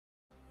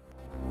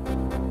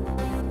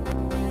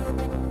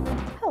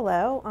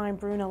Hello, I'm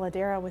Bruna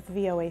Ladera with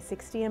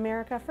VOA60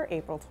 America for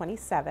April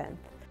 27th.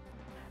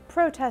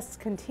 Protests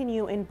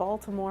continue in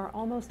Baltimore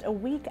almost a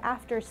week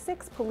after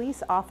 6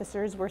 police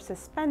officers were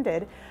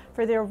suspended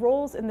for their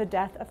roles in the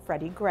death of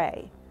Freddie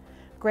Gray.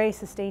 Gray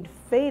sustained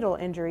fatal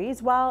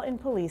injuries while in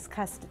police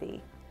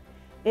custody.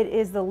 It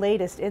is the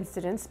latest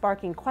incident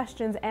sparking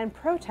questions and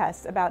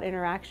protests about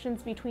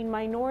interactions between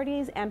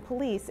minorities and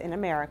police in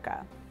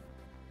America.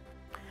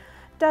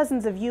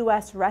 Dozens of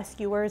U.S.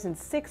 rescuers and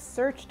 6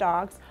 search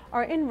dogs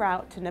are en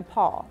route to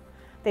Nepal.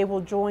 They will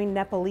join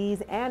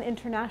Nepalese and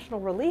international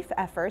relief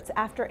efforts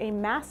after a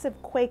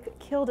massive quake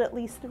killed at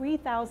least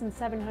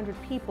 3,700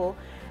 people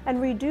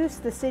and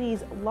reduced the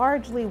city's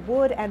largely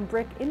wood and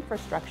brick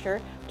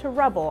infrastructure to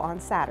rubble on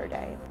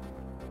Saturday.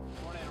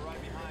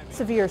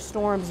 Severe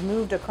storms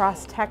moved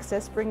across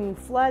Texas, bringing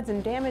floods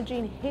and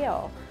damaging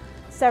hail.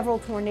 Several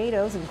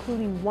tornadoes,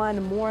 including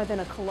one more than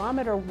a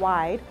kilometer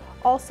wide,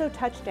 also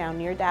touched down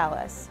near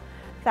Dallas.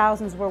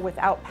 Thousands were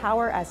without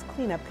power as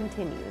cleanup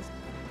continues.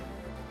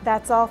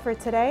 That's all for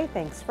today.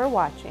 Thanks for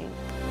watching.